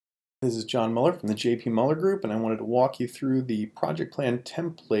This is John Muller from the JP Muller Group, and I wanted to walk you through the project plan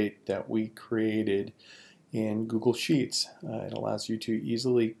template that we created in Google Sheets. It allows you to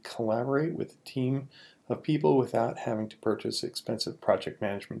easily collaborate with a team of people without having to purchase expensive project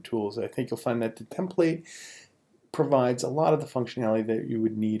management tools. I think you'll find that the template provides a lot of the functionality that you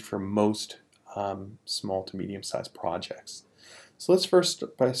would need for most small to medium-sized projects. So let's first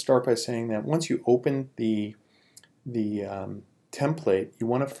start by saying that once you open the template, you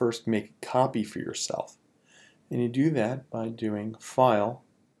want to first make a copy for yourself. And you do that by doing File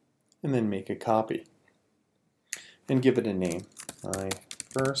and then Make a Copy. And give it a name. My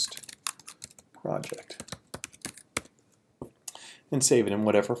first project. And save it in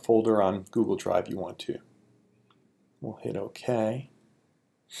whatever folder on Google Drive you want to. We'll hit OK.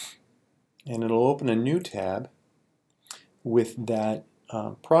 And it'll open a new tab with that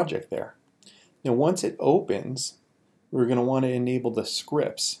project there. Now once it opens, we're going to want to enable the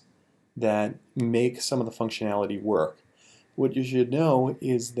scripts that make some of the functionality work. What you should know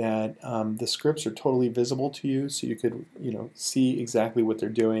is that the scripts are totally visible to you, so you could see exactly what they're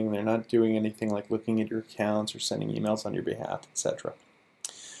doing. They're not doing anything like looking at your accounts or sending emails on your behalf, etc.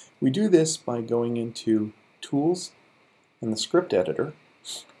 We do this by going into Tools and the Script Editor.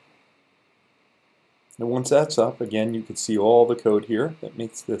 And once that's up, again, you can see all the code here that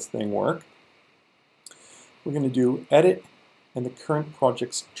makes this thing work. We're going to do Edit and the current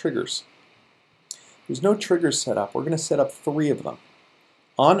project's triggers. There's no triggers set up. We're going to set up 3 of them.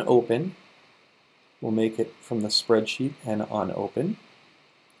 On Open, we'll make it from the spreadsheet and on Open.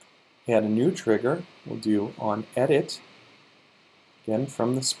 Add a new trigger. We'll do on Edit, again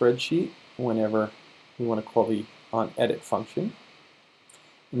from the spreadsheet, whenever we want to call the on Edit function.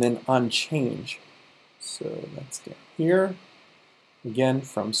 And then on Change. So that's down here. Again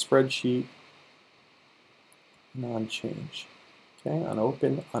from spreadsheet. And on Change. Okay, on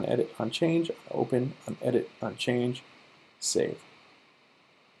Open, on Edit, on Change, on Open, on Edit, on Change, Save.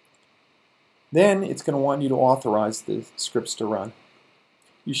 Then it's going to want you to authorize the scripts to run.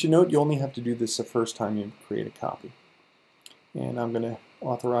 You should note you only have to do this the first time you create a copy. And I'm going to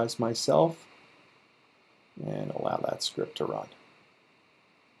authorize myself and allow that script to run.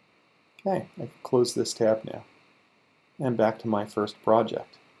 Okay, I can close this tab now. And back to my first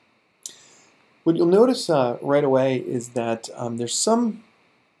project. What you'll notice right away is that there's some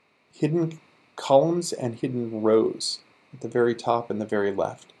hidden columns and hidden rows at the very top and the very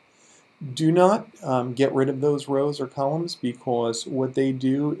left. Do not get rid of those rows or columns, because what they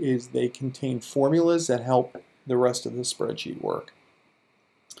do is they contain formulas that help the rest of the spreadsheet work.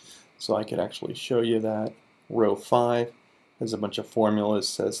 So I could actually show you that. Row 5 has a bunch of formulas,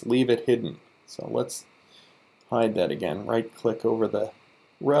 says leave it hidden. So let's hide that again. Right click over the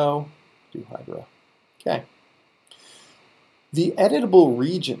row. Do hide row. Okay. The editable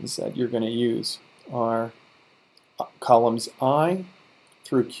regions that you're going to use are columns I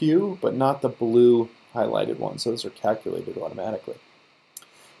through Q, but not the blue highlighted ones. Those are calculated automatically.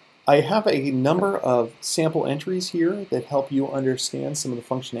 I have a number of sample entries here that help you understand some of the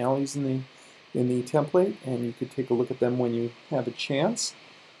functionalities in the template, and you could take a look at them when you have a chance.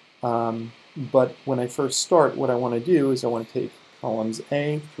 But when I first start, what I want to do is I want to take columns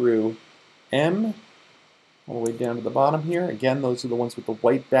A through M, all the way down to the bottom here. Again, those are the ones with the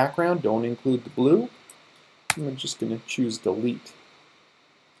white background. Don't include the blue. I'm just going to choose Delete.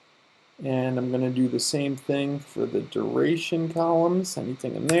 And I'm going to do the same thing for the duration columns,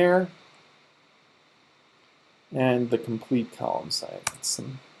 anything in there. And the complete columns. I have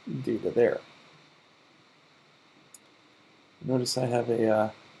some data there. Notice I have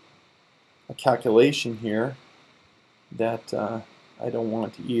a calculation here that I don't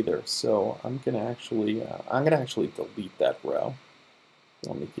want either, so I'm going to actually delete that row.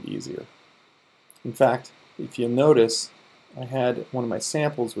 That'll make it easier. In fact, if you notice, I had one of my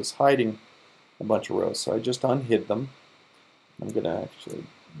samples was hiding a bunch of rows, so I just unhid them. I'm going to actually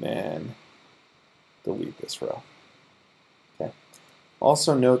then delete this row. Okay.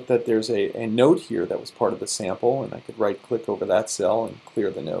 Also note that there's a note here that was part of the sample, and I could right-click over that cell and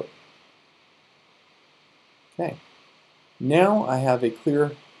clear the note. Okay. Now I have a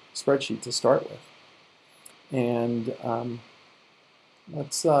clear spreadsheet to start with, and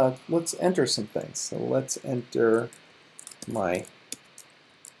let's enter some things. So let's enter my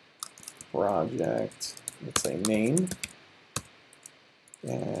project. Let's say name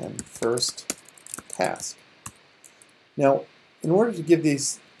and first task. Now, in order to give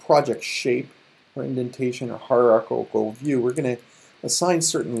these projects shape or indentation or hierarchical view, we're going to assign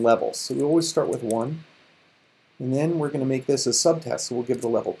certain levels. So we always start with 1. And then we're going to make this a subtask, so we'll give it a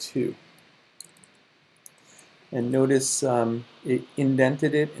level 2. And notice it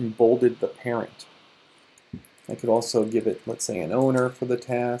indented it and bolded the parent. I could also give it, let's say, an owner for the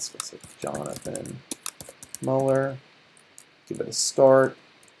task. Let's say Jonathan Muller. Give it a start.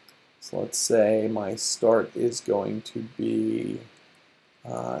 So let's say my start is going to be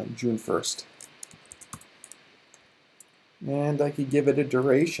June 1st. And I could give it a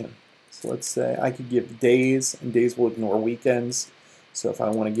duration. So let's say I could give days, and days will ignore weekends. So if I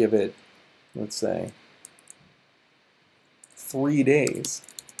want to give it, let's say, 3 days,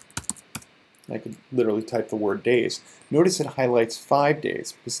 I could literally type the word days. Notice it highlights 5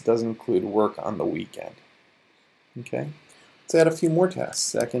 days because it doesn't include work on the weekend. Okay, let's add a few more tasks.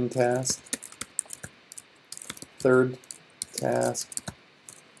 Second task, third task,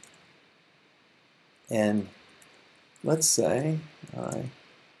 and let's say I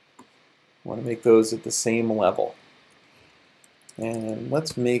want to make those at the same level. And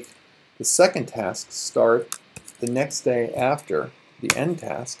let's make the second task start the next day after the end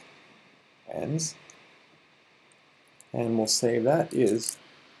task ends. And we'll say that is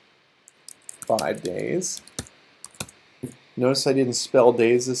 5 days. Notice I didn't spell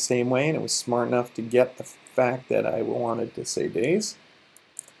days the same way, and it was smart enough to get the fact that I wanted to say days.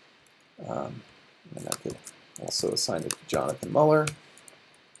 And I could also assign it to Jonathan Muller.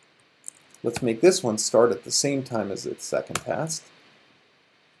 Let's make this one start at the same time as its second task.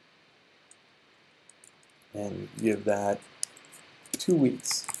 And give that 2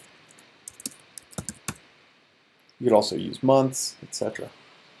 weeks. You could also use months, etc.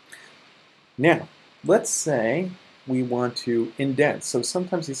 Now, let's say we want to indent. So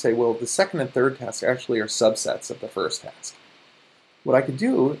sometimes you say, well, the second and third tasks actually are subsets of the first task. What I could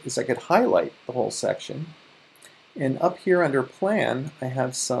do is I could highlight the whole section, and up here under Plan, I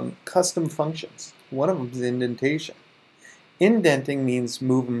have some custom functions. One of them is indentation. Indenting means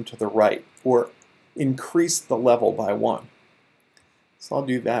move them to the right, or increase the level by 1. So I'll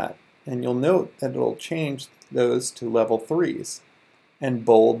do that. And you'll note that it'll change those to level 3s and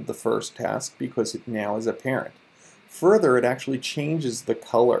bold the first task because it now is a parent. Further, it actually changes the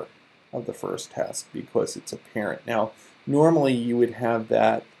color of the first task because it's a parent. Now, normally you would have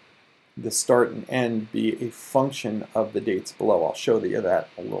that the start and end be a function of the dates below. I'll show you that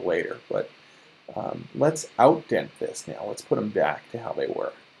a little later, but let's outdent this now. Let's put them back to how they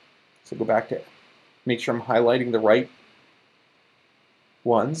were. So go back to, make sure I'm highlighting the right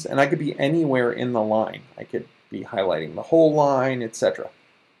ones, and I could be anywhere in the line. I could be highlighting the whole line, etc.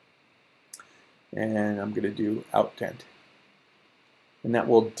 And I'm going to do outdent. And that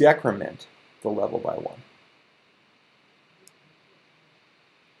will decrement the level by 1.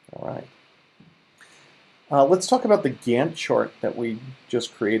 All right. Let's talk about the Gantt chart that we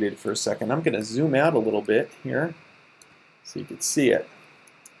just created for a second. I'm going to zoom out a little bit here so you can see it.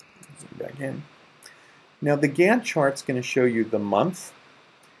 Zoom back in. Now the Gantt chart's going to show you the month.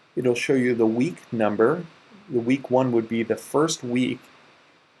 It'll show you the week number. The week 1 would be the first week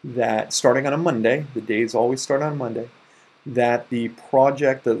that, starting on a Monday, the days always start on Monday, that the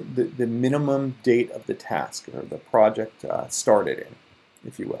project, the minimum date of the task or the project started in,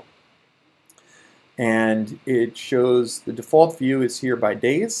 if you will. And it shows the default view is here by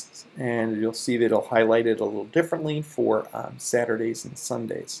days, and you'll see that it'll highlight it a little differently for Saturdays and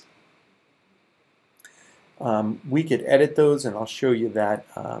Sundays. We could edit those, and I'll show you that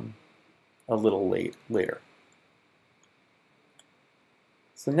a little later.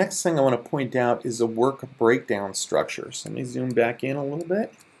 So the next thing I want to point out is the work breakdown structure. So let me zoom back in a little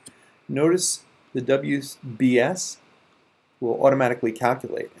bit. Notice the WBS will automatically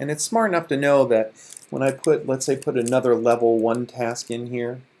calculate. And it's smart enough to know that when I put, let's say, put another level 1 task in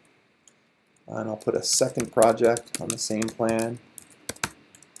here, and I'll put a second project on the same plan,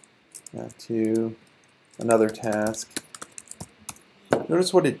 to another task.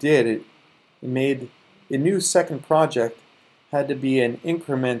 Notice what it did. It made a new second project had to be an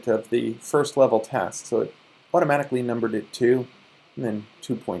increment of the first level task. So it automatically numbered it 2 and then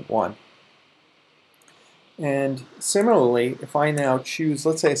 2.1. And similarly, if I now choose,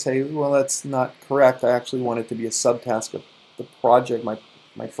 let's say I say, well, that's not correct. I actually want it to be a subtask of the project,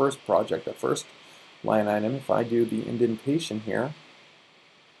 my first project, the first line item. If I do the indentation here,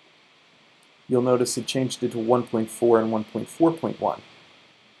 you'll notice it changed it to 1.4 and 1.4.1.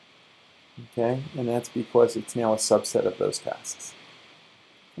 Okay, and that's because it's now a subset of those tasks.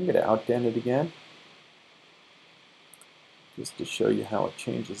 I'm going to outdent it again, just to show you how it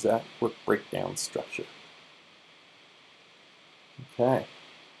changes that work breakdown structure. Okay.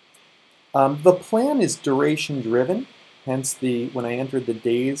 The plan is duration driven, hence when I entered the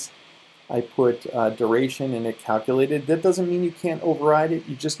days, I put duration and it calculated. That doesn't mean you can't override it.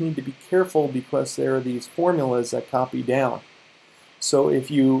 You just need to be careful because there are these formulas that copy down. So if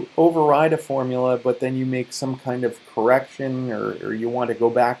you override a formula, but then you make some kind of correction, or you want to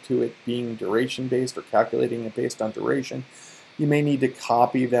go back to it being duration-based or calculating it based on duration, you may need to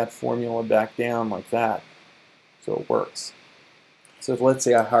copy that formula back down like that so it works. So if, let's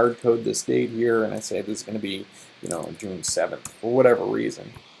say I hard code this date here and I say this is going to be, June 7th for whatever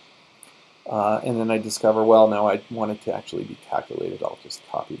reason, and then I discover, well, no, I want it to actually be calculated. I'll just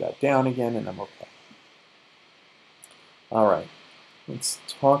copy that down again and I'm okay. All right. Let's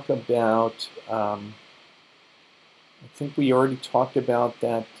talk about, I think we already talked about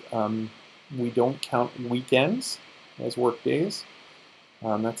that we don't count weekends as work days.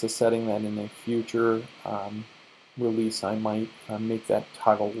 That's a setting that in a future release I might make that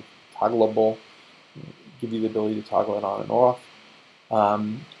toggleable, give you the ability to toggle it on and off.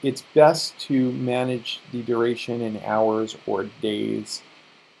 It's best to manage the duration in hours or days,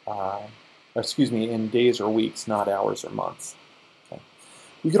 in days or weeks, not hours or months.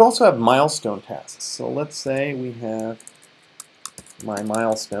 We could also have milestone tasks. So let's say we have my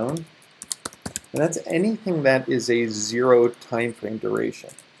milestone, and that's anything that is a 0 time frame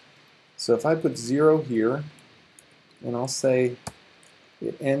duration. So if I put 0 here, and I'll say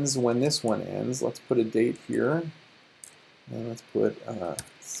it ends when this one ends, let's put a date here, and let's put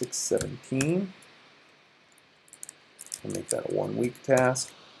 6/17. I'll make that a 1-week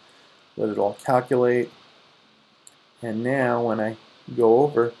task. Let it all calculate. And now when I go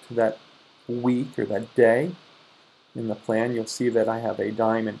over to that week or that day in the plan, you'll see that I have a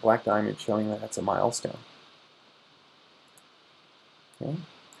diamond, black diamond, showing that that's a milestone. Okay.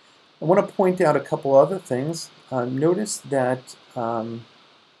 I want to point out a couple other things. Notice that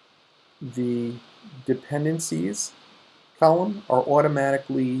the dependencies column are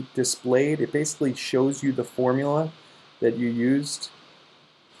automatically displayed. It basically shows you the formula that you used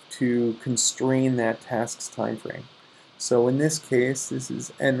to constrain that task's time frame. So in this case, this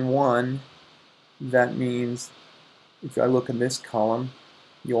is N1. That means if I look in this column,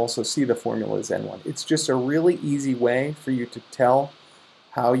 you also see the formula is N1. It's just a really easy way for you to tell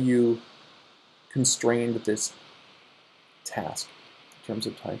how you constrained this task in terms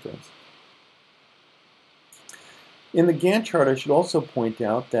of time frames. In the Gantt chart, I should also point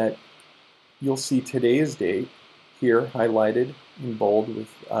out that you'll see today's date here highlighted in bold with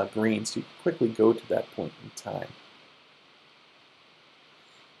green, so you can quickly go to that point in time.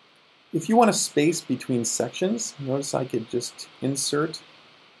 If you want a space between sections, notice I could just insert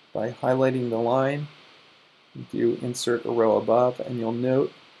by highlighting the line, do insert a row above, and you'll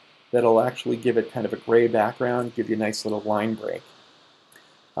note that it'll actually give it kind of a gray background, give you a nice little line break.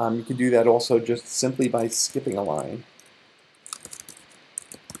 You can do that also just simply by skipping a line.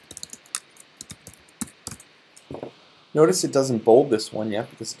 Notice it doesn't bold this one yet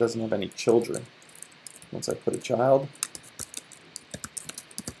because it doesn't have any children. Once I put a child,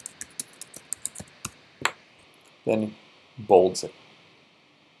 then it bolds it.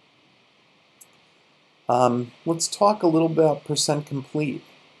 Let's talk a little about percent complete.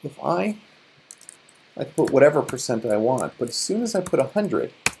 If I put whatever percent I want, but as soon as I put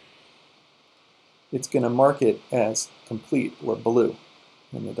 100, it's going to mark it as complete or blue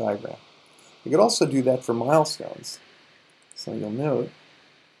in the diagram. You could also do that for milestones. So you'll note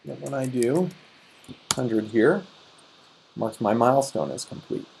that when I do 100 here, marks my milestone as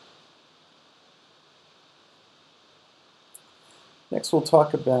complete. Next we'll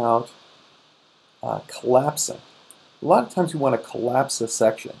talk about collapsing. A lot of times we want to collapse a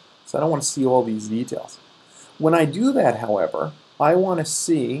section, so I don't want to see all these details. When I do that, however, I want to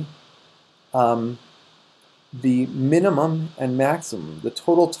see the minimum and maximum, the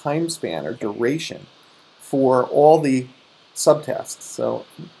total time span or duration for all the subtasks. So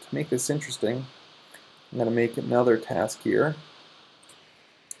to make this interesting, I'm going to make another task here.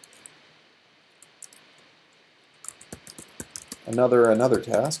 Another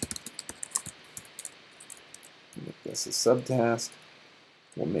task. Make this a subtask.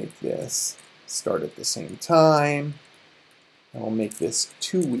 We'll make this start at the same time. And we'll make this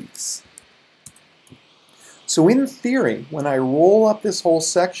 2 weeks. So in theory, when I roll up this whole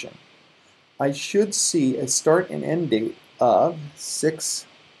section, I should see a start and end date of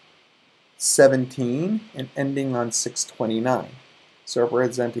 6/17 and ending on 6/29. So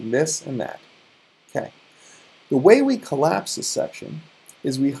representing this and that. Okay. The way we collapse this section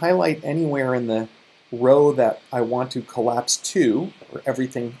is we highlight anywhere in the row that I want to collapse to, or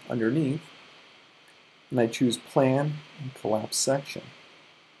everything underneath, and I choose Plan and Collapse Section.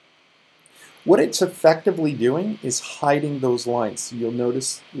 What it's effectively doing is hiding those lines. So you'll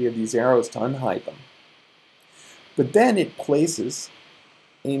notice we have these arrows to unhide them. But then it places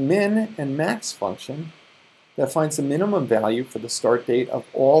a min and max function that finds the minimum value for the start date of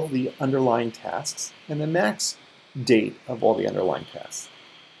all the underlying tasks and the max date of all the underlying tasks.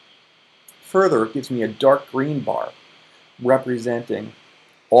 Further, it gives me a dark green bar representing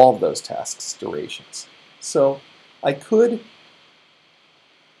all of those tasks' durations. So I could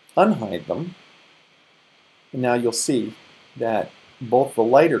unhide them, and now you'll see that both the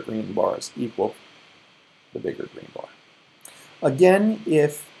lighter green bars equal the bigger green bar. Again,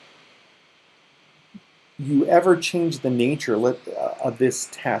 if you ever change the nature of this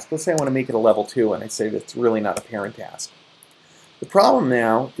task, let's say I want to make it a level 2 and I say that's really not a parent task. The problem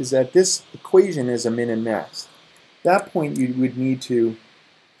now is that this equation is a min and max. At that point you would need to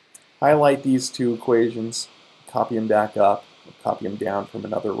highlight these two equations, copy them back up, copy them down from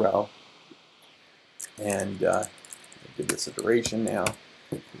another row, and give this a duration now.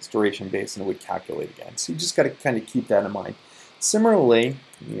 It's duration based and it would calculate again. So you just got to kind of keep that in mind. Similarly,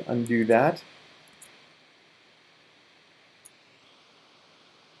 let me undo that.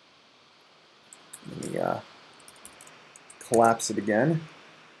 Let me collapse it again.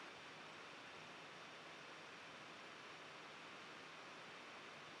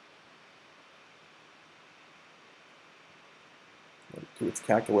 To its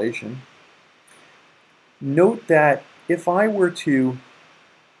calculation. Note that if I were to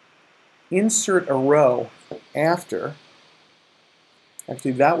insert a row after,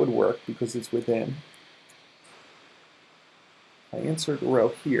 actually that would work because it's within. I insert a row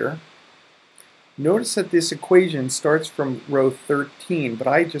here. Notice that this equation starts from row 13, but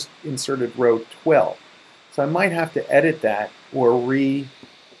I just inserted row 12. So I might have to edit that or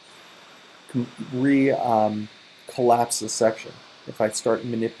collapse the section if I start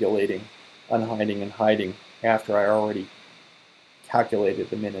manipulating, unhiding, and hiding after I already calculated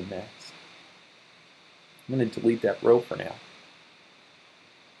the min and max. I'm going to delete that row for now.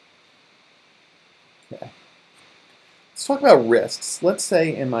 Okay. Let's talk about risks. Let's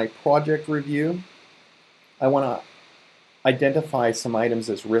say in my project review, I want to identify some items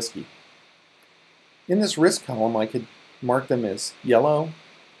as risky. In this risk column, I could mark them as yellow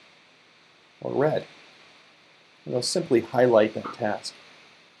or red. And I'll simply highlight that task.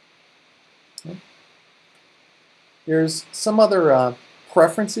 Okay. There's some other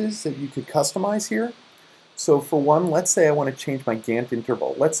preferences that you could customize here. So for one, let's say I want to change my Gantt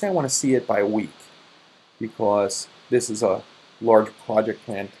interval. Let's say I want to see it by a week because this is a large project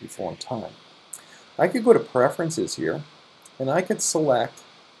plan to be full on time. I could go to preferences here and I could select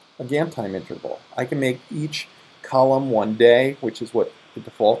a Gantt time interval. I can make each column 1 day, which is what the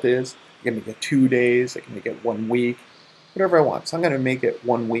default is. I can make it 2 days, I can make it 1 week, whatever I want. So I'm going to make it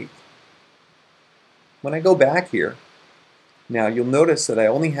 1 week. When I go back here, now you'll notice that I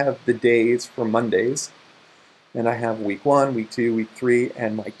only have the days for Mondays, and I have week 1, week 2, week 3,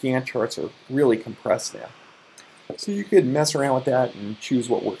 and my Gantt charts are really compressed now. So you could mess around with that and choose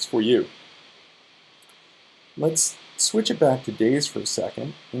what works for you. Let's switch it back to days for a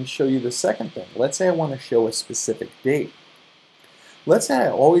second and show you the second thing. Let's say I want to show a specific date. Let's say I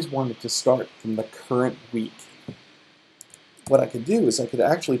always wanted to start from the current week. What I could do is I could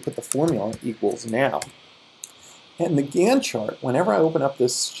actually put the formula equals now. And the Gantt chart, whenever I open up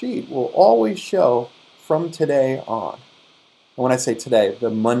this sheet, will always show from today on. And when I say today,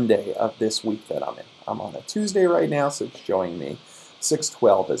 the Monday of this week that I'm in. I'm on a Tuesday right now, so it's showing me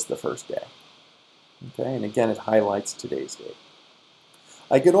 6/12 as the first day. Okay, and again, it highlights today's date.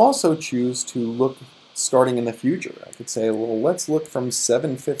 I could also choose to look starting in the future. I could say, well, let's look from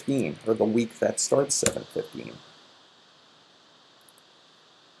 7/15, or the week that starts 7/15.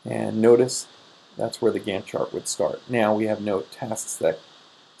 And notice that's where the Gantt chart would start. Now we have no tasks that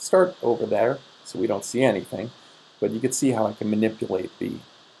start over there, so we don't see anything. But you can see how I can manipulate the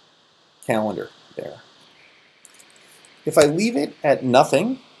calendar there. If I leave it at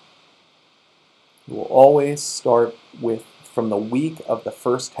nothing, it will always start from the week of the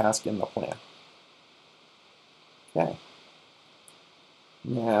first task in the plan. Okay.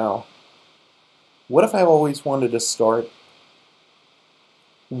 Now, what if I always wanted to start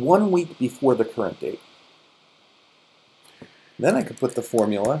 1 week before the current date? Then I could put the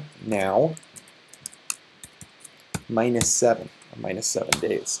formula now -7, or -7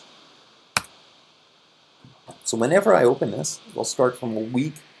 days. So whenever I open this, it'll start from a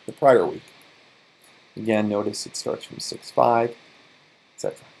week, the prior week. Again, notice it starts from 6/5,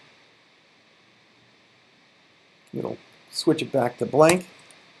 etc. It'll switch it back to blank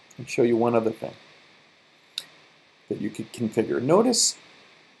and show you one other thing that you could configure. Notice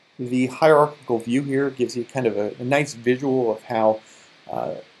The hierarchical view here gives you kind of a nice visual of how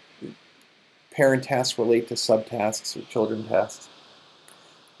parent tasks relate to subtasks or children tasks.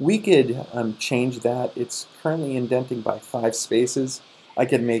 We could change that. It's currently indenting by 5 spaces. I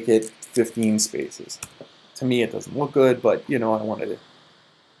could make it 15 spaces. To me, it doesn't look good, but I wanted to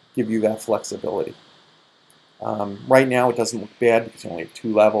give you that flexibility. Right now, it doesn't look bad because you only have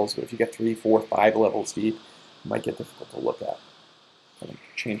 2 levels, but if you get 3, 4, 5 levels deep, it might get difficult to look at. I'm going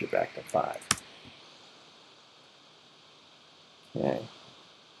to change it back to 5. Okay.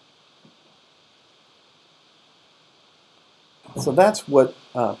 So that's what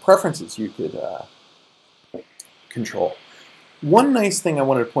preferences you could control. One nice thing I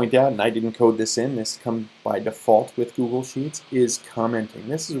wanted to point out, and I didn't code this in, this comes by default with Google Sheets, is commenting.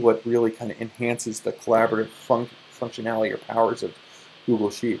 This is what really kind of enhances the collaborative functionality or powers of Google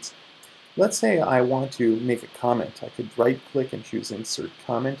Sheets. Let's say I want to make a comment. I could right-click and choose Insert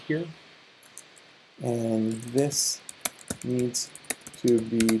Comment here. And this needs to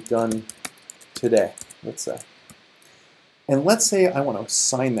be done today, let's say. And let's say I want to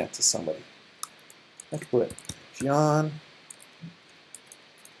assign that to somebody. I could put John.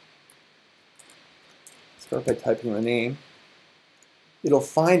 Start by typing the name. It'll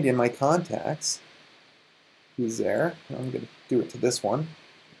find in my contacts who's there. I'm going to do it to this one.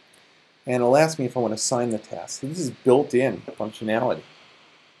 And it'll ask me if I want to assign the task. So this is built-in functionality.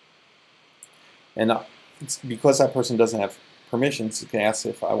 And it's because that person doesn't have permissions, it can ask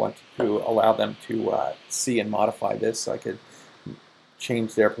if I want to allow them to see and modify this. So I could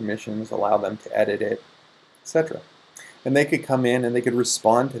change their permissions, allow them to edit it, etc. And they could come in and they could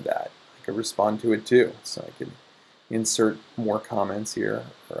respond to that. I could respond to it too. So I could insert more comments here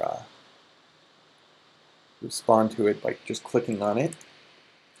or respond to it by just clicking on it.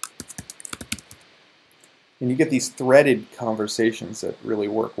 And you get these threaded conversations that really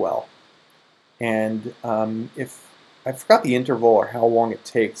work well. And if I forgot the interval or how long it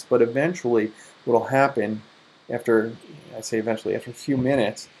takes, but eventually what will happen after, I say eventually, after a few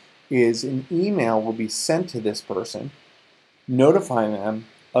minutes, is an email will be sent to this person notifying them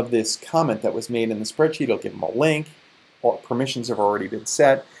of this comment that was made in the spreadsheet. It'll give them a link. All permissions have already been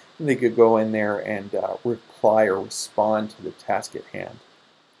set. And they could go in there and reply or respond to the task at hand.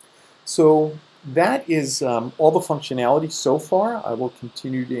 So that is all the functionality so far. I will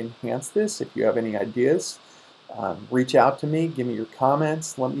continue to enhance this. If you have any ideas, reach out to me, give me your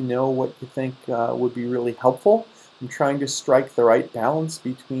comments, let me know what you think would be really helpful. I'm trying to strike the right balance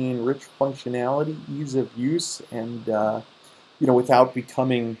between rich functionality, ease of use, and without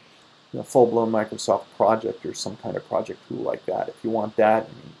becoming a full-blown Microsoft project or some kind of project tool like that. If you want that,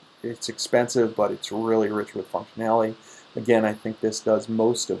 it's expensive, but it's really rich with functionality. Again, I think this does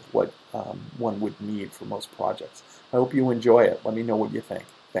most of what one would need for most projects. I hope you enjoy it. Let me know what you think.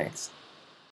 Thanks.